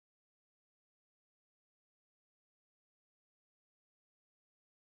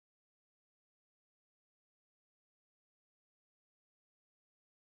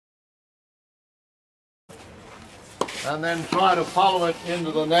and then try to follow it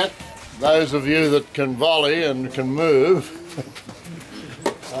into the net. Those of you that can volley and can move.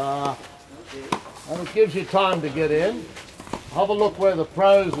 And it gives you time to get in. Have a look where the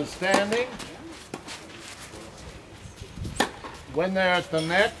pros are standing, when they're at the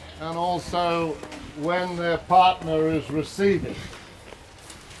net, and also when their partner is receiving.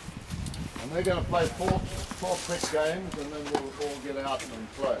 And they're going to play four quick games, and then we'll all get out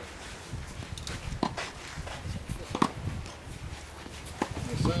and play.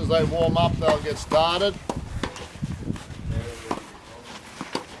 As soon as they warm up, they'll get started.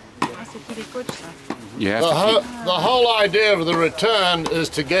 The whole idea of the return is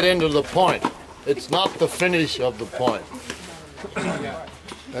to get into the point. It's not the finish of the point.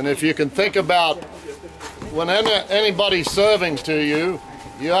 And if you can think about when anybody's serving to you,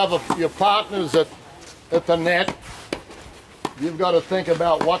 you have your partners at the net. You've got to think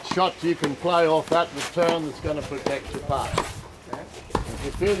about what shots you can play off that return that's going to protect your partner. If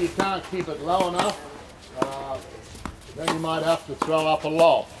you feel you can't keep it low enough, then you might have to throw up a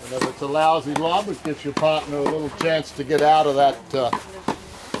lob. And if it's a lousy lob, it gives your partner a little chance to get out of that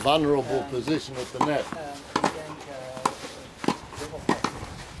vulnerable position at the net.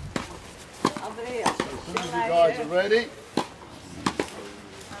 As soon as you guys are ready.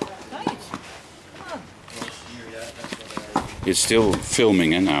 It's still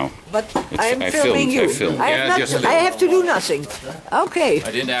filming now. But I'm filming you. I have to do nothing. Okay.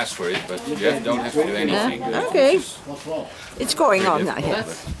 I didn't ask for it, but you don't have to do anything. Okay. It's going on now. Yeah.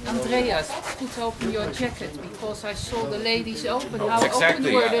 Andreas, put open your jacket because I saw the ladies open. How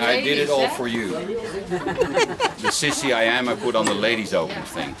Exactly, open were the ladies, I did it all for you. The sissy I am, I put on the ladies open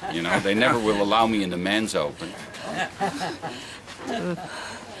thing. You know, they never will allow me in the men's open.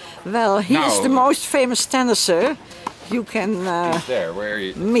 Well, he is the most famous tenniser you can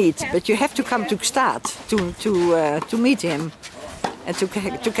meet, but you have to come to Gstaad to meet him and to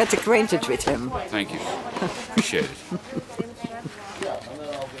get acquainted with him. Thank you. Appreciate it.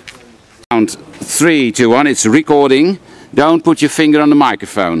 Count 3, 2, 1. It's recording. Don't put your finger on the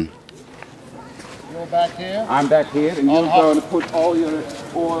microphone. You're back here? I'm back here, and you're going to put all your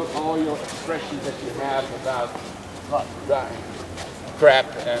expressions that you have about that crap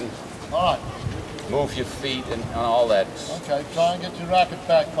and move your feet and all that. Okay, try and get your racket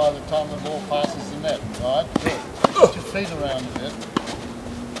back by the time the ball passes the net, right? Put your feet around a bit.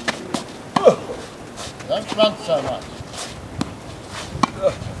 Don't front so much.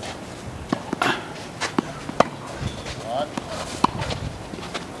 Right.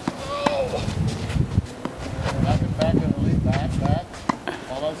 Racket back and lead back.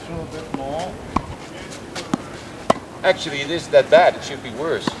 Follow through a bit more. Actually, it isn't that bad. It should be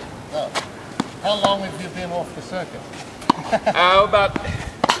worse. No. How long have you been off the circuit? About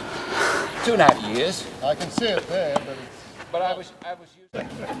 2.5 years. I can see it there, but I was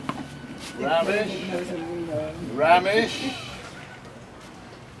using Ramish.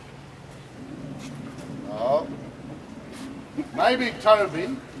 Oh. Maybe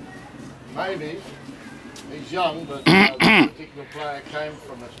Toby. Maybe. He's young, but this particular player came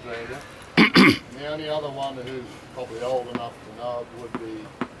from Australia. The only other one who's probably old enough to know it would be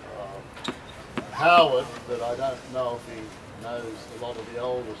Howard, but I don't know if he knows a lot of the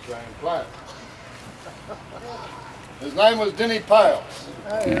old Australian players. His name was Denny Pales.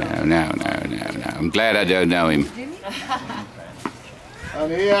 No. I'm glad I don't know him.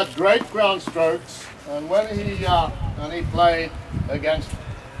 And he had great ground strokes, and when he played against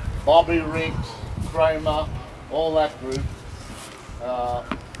Bobby Rinks, Kramer, all that group,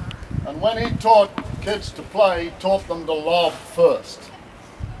 and when he taught kids to play, he taught them to lob first,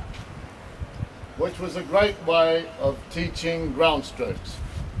 which was a great way of teaching ground strokes,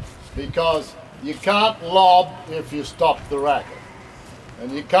 because you can't lob if you stop the racket,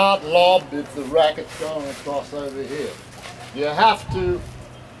 and you can't lob if the racket's going across over here. You have to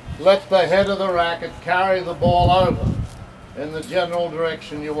let the head of the racket carry the ball over in the general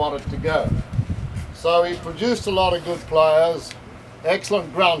direction you want it to go. So he produced a lot of good players,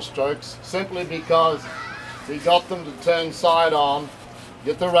 excellent ground strokes, simply because he got them to turn side on,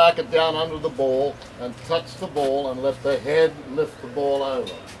 get the racket down under the ball and touch the ball and let the head lift the ball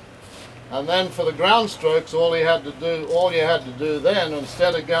over. And then for the ground strokes, all you had to do then,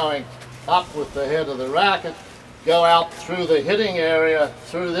 instead of going up with the head of the racket, go out through the hitting area,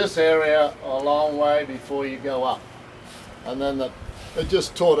 through this area a long way before you go up. And then it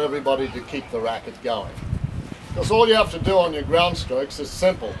just taught everybody to keep the racket going. Because all you have to do on your ground strokes is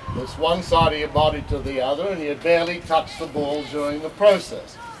simple. It's one side of your body to the other, and you barely touch the ball during the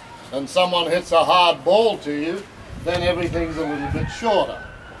process. And someone hits a hard ball to you, then everything's a little bit shorter.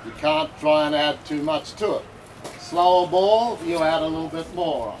 You can't try and add too much to it. slower ball, you add a little bit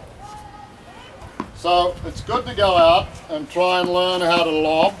more on. So it's good to go out and try and learn how to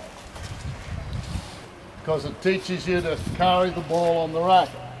lob, because it teaches you to carry the ball on the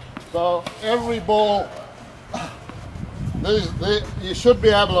racket. So every ball, you should be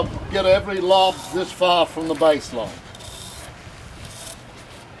able to get every lob this far from the baseline.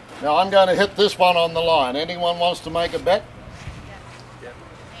 Now I'm going to hit this one on the line. Anyone wants to make a bet? Yep.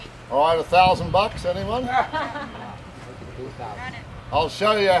 All right, $1,000, anyone? I'll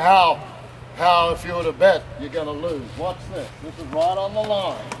show you how if you were to bet, you're going to lose. Watch this. This is right on the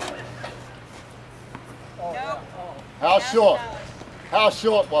line. How short? How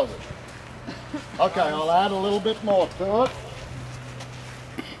short was it? Okay, I'll add a little bit more to it.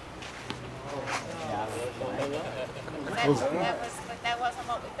 That wasn't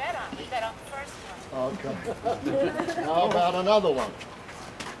what we bet on. We bet on the first one. Okay. How about another one?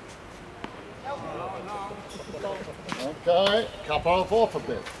 Okay, cup off a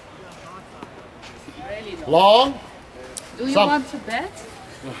bit. Long? Do you want to bet?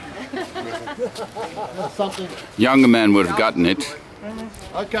 Something. Younger man would have gotten it.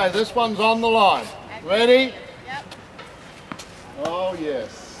 Okay, this one's on the line. Ready? Yep. Oh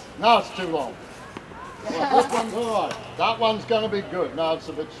yes. No, it's too long. Well, this one's all right. That one's going to be good. No, it's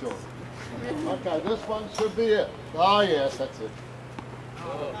a bit short. Okay, this one should be it. Oh yes, that's it.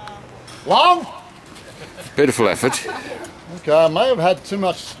 Long? Pitiful effort. Okay, I may have had too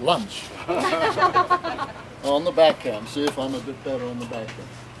much lunch. On the backhand. See if I'm a bit better on the backhand.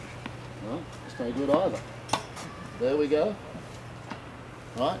 No, it's no good either. There we go.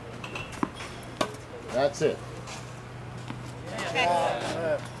 Right. That's it.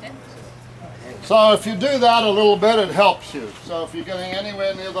 So if you do that a little bit, it helps you. So if you're getting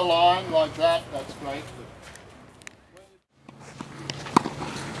anywhere near the line like that, that's great.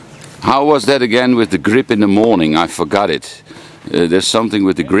 How was that again with the grip in the morning? I forgot it. There's something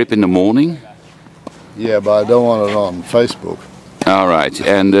with the grip in the morning? Yeah, but I don't want it on Facebook. All right,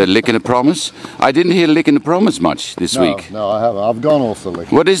 and lick in the promise? I didn't hear lick in the promise much this week. No, I haven't. I've gone off the lick.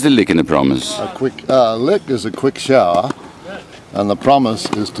 What is the lick in the promise? A quick lick is a quick shower, and the promise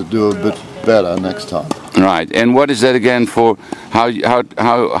is to do a bit better next time. Right, and what is that again for? How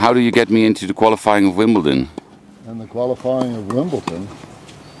do you get me into the qualifying of Wimbledon? In the qualifying of Wimbledon,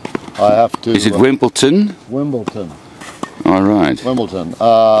 I have to. Is it Wimbledon? Wimbledon. All right. Wimbledon.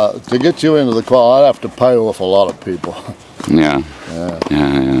 To get you into the qual, I'd have to pay off a lot of people. Yeah. Yeah.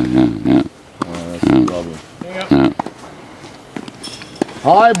 Yeah. That's the problem. Yeah.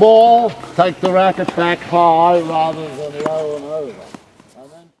 High ball, take the racket back high rather than low and over.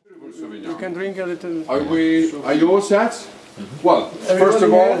 You can drink a little. Are you all set? Well,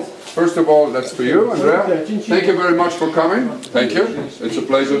 first of all, that's for you, Andrea. Thank you very much for coming. Thank you. It's a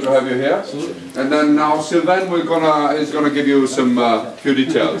pleasure to have you here. And then now Sylvain is gonna give you some few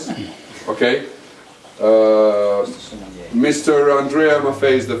details. Okay. Mr. Andrea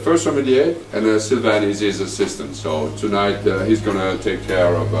Maffei is the first sommelier, and Sylvain is his assistant. So tonight he's gonna take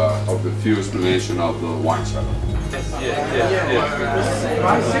care of the few explanation of the wine cellar.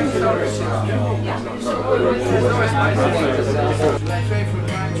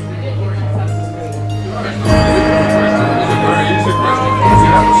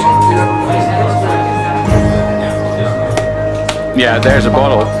 Yeah, there's a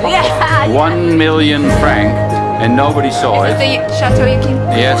bottle. 1 million franc, and nobody saw it. The Chateau Yquin?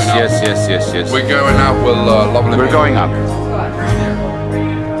 Yes. We're going up with lovely. We're going up.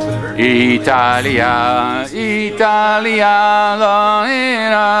 Italia, Italia, la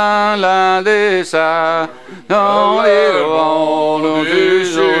era la desa, no no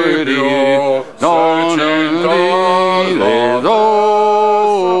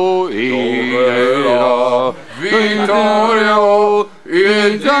Vittorio,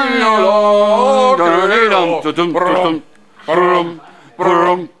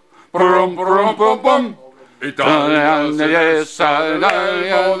 Italian, yes,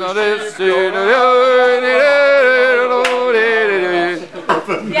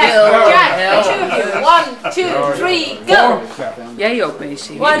 One, two, three, go! Jij ook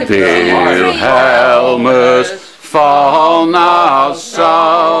bezig. Wilhelmus van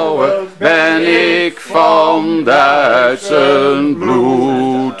Nassau ben ik van Duitsen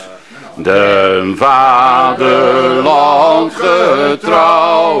bloed. De vaderland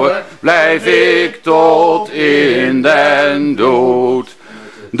getrouwe blijf ik tot in den dood.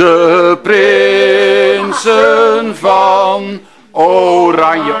 De prinsen van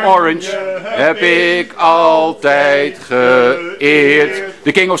Orange heb ik altijd geëerd.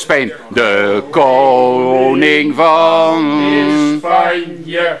 De King of Spain, de koning van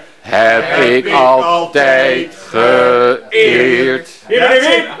Spanje heb ik altijd geëerd.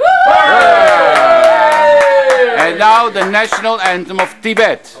 And now the National Anthem of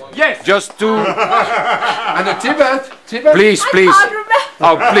Tibet. Yes. Just two. And the Tibet? Please, please.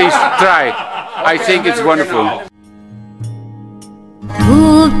 Oh, please try. I think it's wonderful.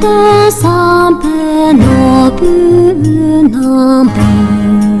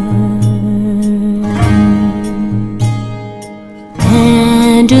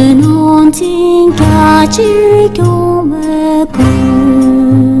 And anointing 가질 경외고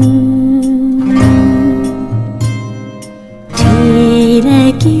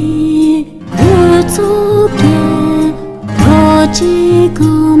지레길 무섭게 거지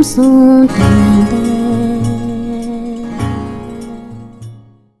감성된대.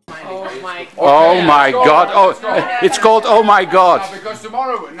 Oh my God! Oh, it's called Oh my God. Because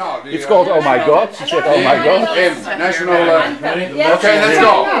tomorrow, no. It's called Oh my God. She said Oh my God. National. Okay, let's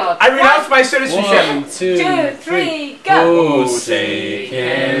go. I renounce my citizenship. 1, 2, 3, go! Oh, say,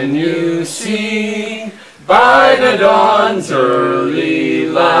 can you see by the dawn's early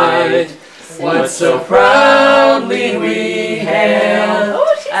light what so proudly we hailed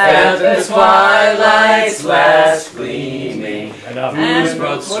at the twilight's last gleaming, whose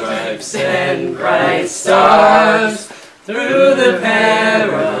broad stripes and bright stars through the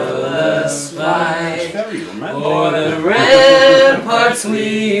perilous fight o'er the ramparts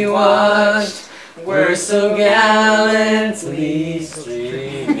we watched were so gallantly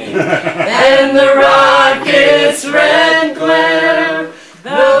streaming, and the rockets' red glare, the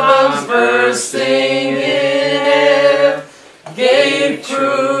bombs bursting in air, gave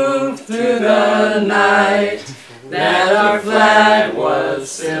proof through the night that our flag was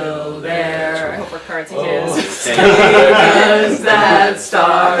still there. Oh, does that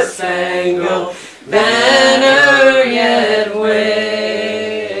star-spangled banner yet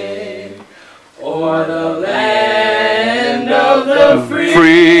wave o'er the land of the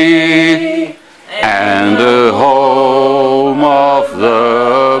free and the home of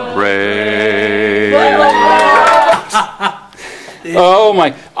the brave. Oh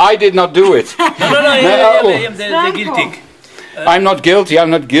my, I did not do it. No, guilty. I'm not guilty, I'm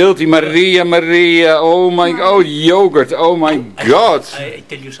not guilty. Maria, Maria, oh my, oh yogurt, oh my God. I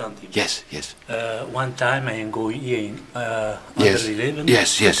tell you something. Yes, yes. One time I am going here Yes, under 11.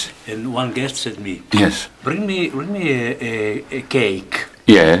 yes, yes. And one guest said me, Yes. bring me a cake.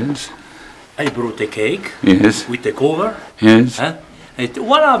 Yes. I brought a cake. Yes. With the cover. Yes. Huh? And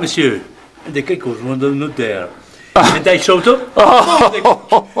voilà, monsieur. And the cake was not there. And I showed up.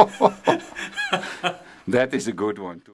 That is a good one too.